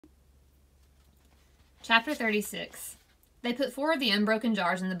Chapter 36. They put 4 of the unbroken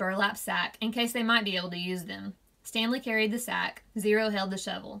jars in the burlap sack in case they might be able to use them. Stanley carried the sack. Zero held the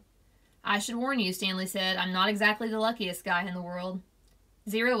shovel. "I should warn you," Stanley said. "I'm not exactly the luckiest guy in the world."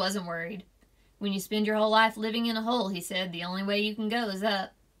 Zero wasn't worried. "When you spend your whole life living in a hole," he said, "the only way you can go is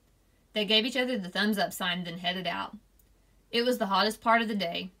up." They gave each other the thumbs up sign, then headed out. It was the hottest part of the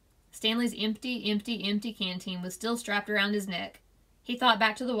day. Stanley's empty canteen was still strapped around his neck. He thought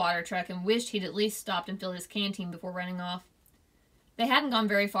back to the water truck and wished he'd at least stopped and filled his canteen before running off. They hadn't gone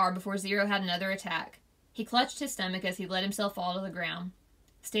very far before Zero had another attack. He clutched his stomach as he let himself fall to the ground.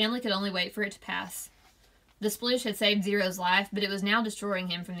 Stanley could only wait for it to pass. The sploosh had saved Zero's life, but it was now destroying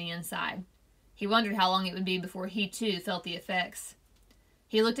him from the inside. He wondered how long it would be before he, too, felt the effects.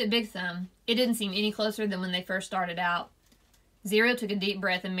 He looked at Big Thumb. It didn't seem any closer than when they first started out. Zero took a deep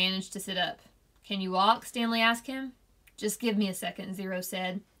breath and managed to sit up. "Can you walk?" Stanley asked him. "Just give me a second," Zero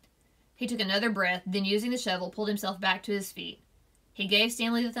said. He took another breath, then using the shovel, pulled himself back to his feet. He gave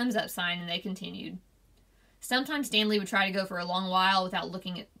Stanley the thumbs up sign, and they continued. Sometimes Stanley would try to go for a long while without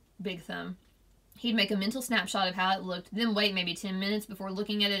looking at Big Thumb. He'd make a mental snapshot of how it looked, then wait maybe 10 minutes before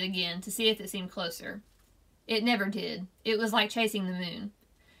looking at it again to see if it seemed closer. It never did. It was like chasing the moon.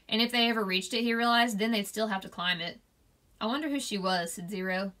 And if they ever reached it, he realized, then they'd still have to climb it. "I wonder who she was," said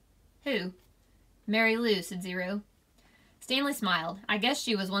Zero. "Who?" "Mary Lou," said Zero. Stanley smiled. "I guess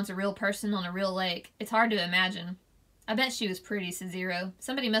she was once a real person on a real lake. It's hard to imagine." "I bet she was pretty," said Zero.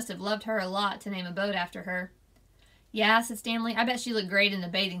 "Somebody must have loved her a lot to name a boat after her." "Yeah," said Stanley. "I bet she looked great in a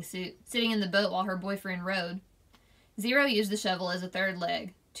bathing suit, sitting in the boat while her boyfriend rowed." Zero used the shovel as a third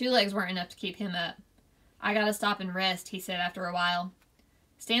leg. 2 legs weren't enough to keep him up. "I gotta stop and rest," he said after a while.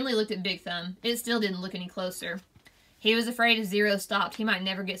 Stanley looked at Big Thumb. It still didn't look any closer. He was afraid if Zero stopped, he might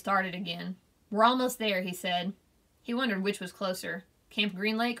never get started again. "We're almost there," he said. He wondered which was closer, Camp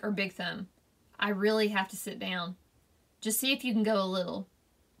Green Lake or Big Thumb. "I really have to sit down." "Just see if you can go a little."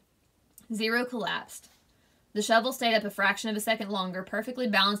 Zero collapsed. The shovel stayed up a fraction of a second longer, perfectly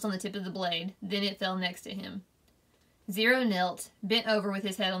balanced on the tip of the blade. Then it fell next to him. Zero knelt, bent over with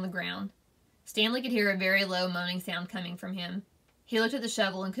his head on the ground. Stanley could hear a very low moaning sound coming from him. He looked at the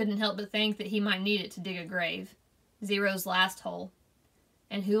shovel and couldn't help but think that he might need it to dig a grave. Zero's last hole.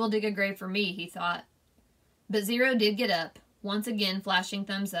 "And who will dig a grave for me?" he thought. But Zero did get up, once again flashing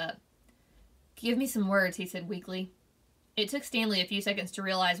thumbs up. "Give me some words," he said weakly. It took Stanley a few seconds to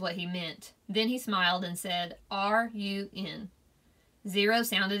realize what he meant. Then he smiled and said, "R-U-N." Zero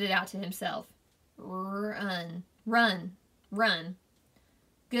sounded it out to himself. "Run, run, run."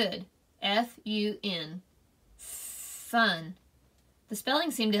 "Good. F-U-N. Fun." The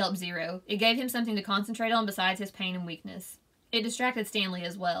spelling seemed to help Zero. It gave him something to concentrate on besides his pain and weakness. It distracted Stanley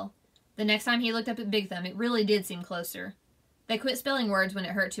as well. The next time he looked up at Big Thumb, it really did seem closer. They quit spelling words when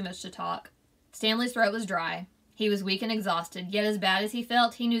it hurt too much to talk. Stanley's throat was dry. He was weak and exhausted, yet as bad as he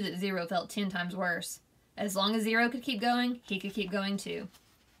felt, he knew that Zero felt 10 times worse. As long as Zero could keep going, he could keep going too.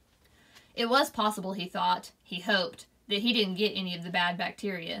 It was possible, he thought, he hoped, that he didn't get any of the bad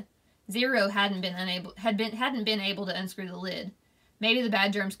bacteria. Zero hadn't been able to unscrew the lid. Maybe the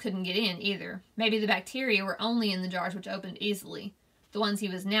bad germs couldn't get in either. Maybe the bacteria were only in the jars which opened easily, the ones he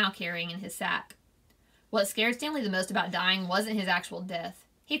was now carrying in his sack. What scared Stanley the most about dying wasn't his actual death.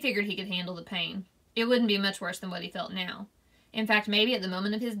 He figured he could handle the pain. It wouldn't be much worse than what he felt now. In fact, maybe at the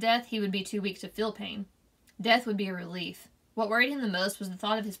moment of his death, he would be too weak to feel pain. Death would be a relief. What worried him the most was the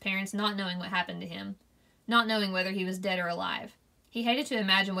thought of his parents not knowing what happened to him, not knowing whether he was dead or alive. He hated to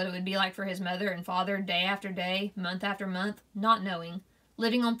imagine what it would be like for his mother and father day after day, month after month, not knowing,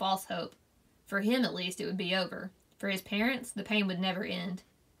 living on false hope. For him, at least, it would be over. For his parents, the pain would never end.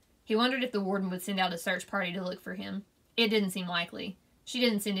 He wondered if the warden would send out a search party to look for him. It didn't seem likely. She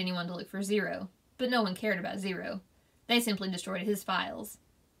didn't send anyone to look for Zero. But no one cared about Zero. They simply destroyed his files.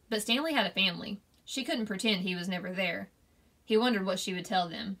 But Stanley had a family. She couldn't pretend he was never there. He wondered what she would tell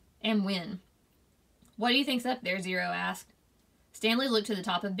them, and when. "What do you think's up there?" Zero asked. Stanley looked to the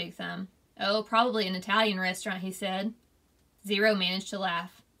top of Big Thumb. "Oh, probably an Italian restaurant," he said. Zero managed to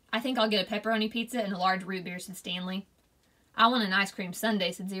laugh. "I think I'll get a pepperoni pizza and a large root beer," said Stanley. "I want an ice cream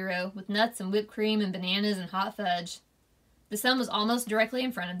sundae," said Zero, "with nuts and whipped cream and bananas and hot fudge." The sun was almost directly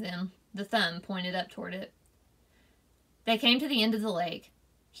in front of them. The thumb pointed up toward it. They came to the end of the lake.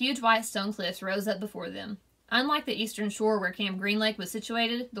 Huge white stone cliffs rose up before them. Unlike the eastern shore where Camp Green Lake was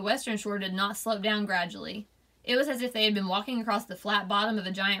situated, the western shore did not slope down gradually. It was as if they had been walking across the flat bottom of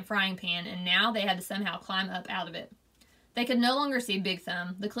a giant frying pan, and now they had to somehow climb up out of it. They could no longer see Big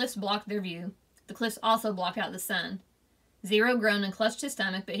Thumb. The cliffs blocked their view. The cliffs also blocked out the sun. Zero groaned and clutched his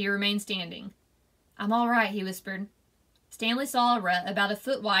stomach, but he remained standing. "I'm all right," he whispered. Stanley saw a rut about a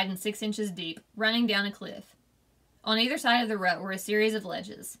foot wide and 6 inches deep, running down a cliff. On either side of the rut were a series of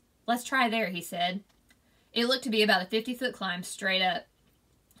ledges. "Let's try there," he said. It looked to be about a 50-foot climb straight up.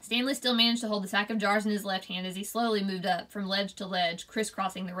 Stanley still managed to hold the sack of jars in his left hand as he slowly moved up from ledge to ledge,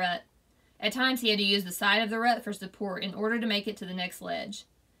 crisscrossing the rut. At times he had to use the side of the rut for support in order to make it to the next ledge.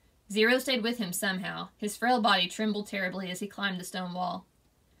 Zero stayed with him somehow. His frail body trembled terribly as he climbed the stone wall.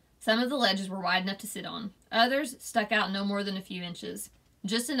 Some of the ledges were wide enough to sit on. Others stuck out no more than a few inches,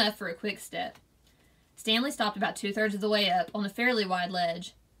 just enough for a quick step. Stanley stopped about 2/3 of the way up on a fairly wide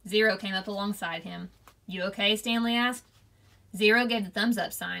ledge. Zero came up alongside him. "You okay?" Stanley asked. Zero gave the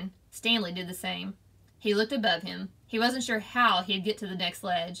thumbs-up sign. Stanley did the same. He looked above him. He wasn't sure how he'd get to the next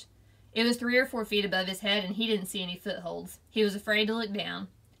ledge. It was 3 or 4 feet above his head, and he didn't see any footholds. He was afraid to look down.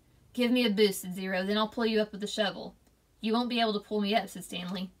 "Give me a boost," said Zero, "then I'll pull you up with the shovel." "You won't be able to pull me up," said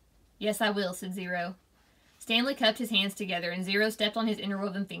Stanley. "Yes, I will," said Zero. Stanley cupped his hands together, and Zero stepped on his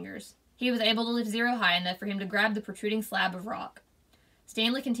interwoven fingers. He was able to lift Zero high enough for him to grab the protruding slab of rock.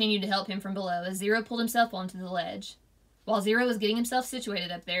 Stanley continued to help him from below as Zero pulled himself onto the ledge. While Zero was getting himself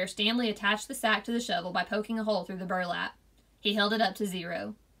situated up there, Stanley attached the sack to the shovel by poking a hole through the burlap. He held it up to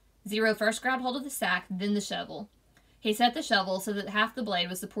Zero. Zero first grabbed hold of the sack, then the shovel. He set the shovel so that half the blade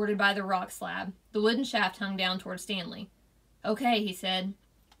was supported by the rock slab. The wooden shaft hung down toward Stanley. "Okay," he said.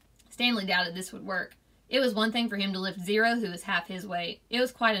 Stanley doubted this would work. It was one thing for him to lift Zero, who was half his weight. It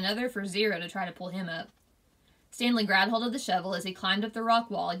was quite another for Zero to try to pull him up. Stanley grabbed hold of the shovel as he climbed up the rock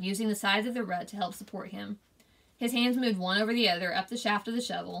wall, using the sides of the rut to help support him. His hands moved one over the other up the shaft of the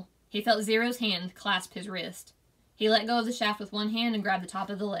shovel. He felt Zero's hand clasp his wrist. He let go of the shaft with one hand and grabbed the top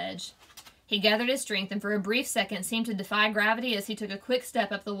of the ledge. He gathered his strength and for a brief second seemed to defy gravity as he took a quick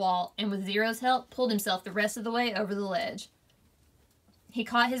step up the wall and with Zero's help pulled himself the rest of the way over the ledge. He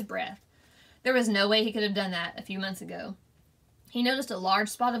caught his breath. There was no way he could have done that a few months ago. He noticed a large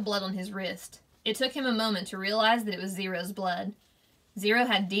spot of blood on his wrist. It took him a moment to realize that it was Zero's blood. Zero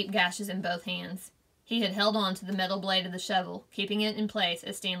had deep gashes in both hands. He had held on to the metal blade of the shovel, keeping it in place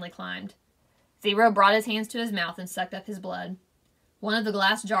as Stanley climbed. Zero brought his hands to his mouth and sucked up his blood. One of the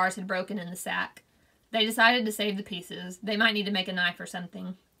glass jars had broken in the sack. They decided to save the pieces. They might need to make a knife or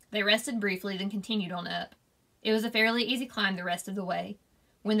something. They rested briefly, then continued on up. It was a fairly easy climb the rest of the way.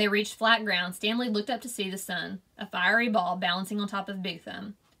 When they reached flat ground, Stanley looked up to see the sun, a fiery ball balancing on top of Big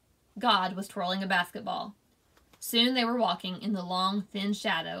Thumb. God was twirling a basketball. Soon they were walking in the long, thin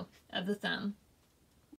shadow of the thumb.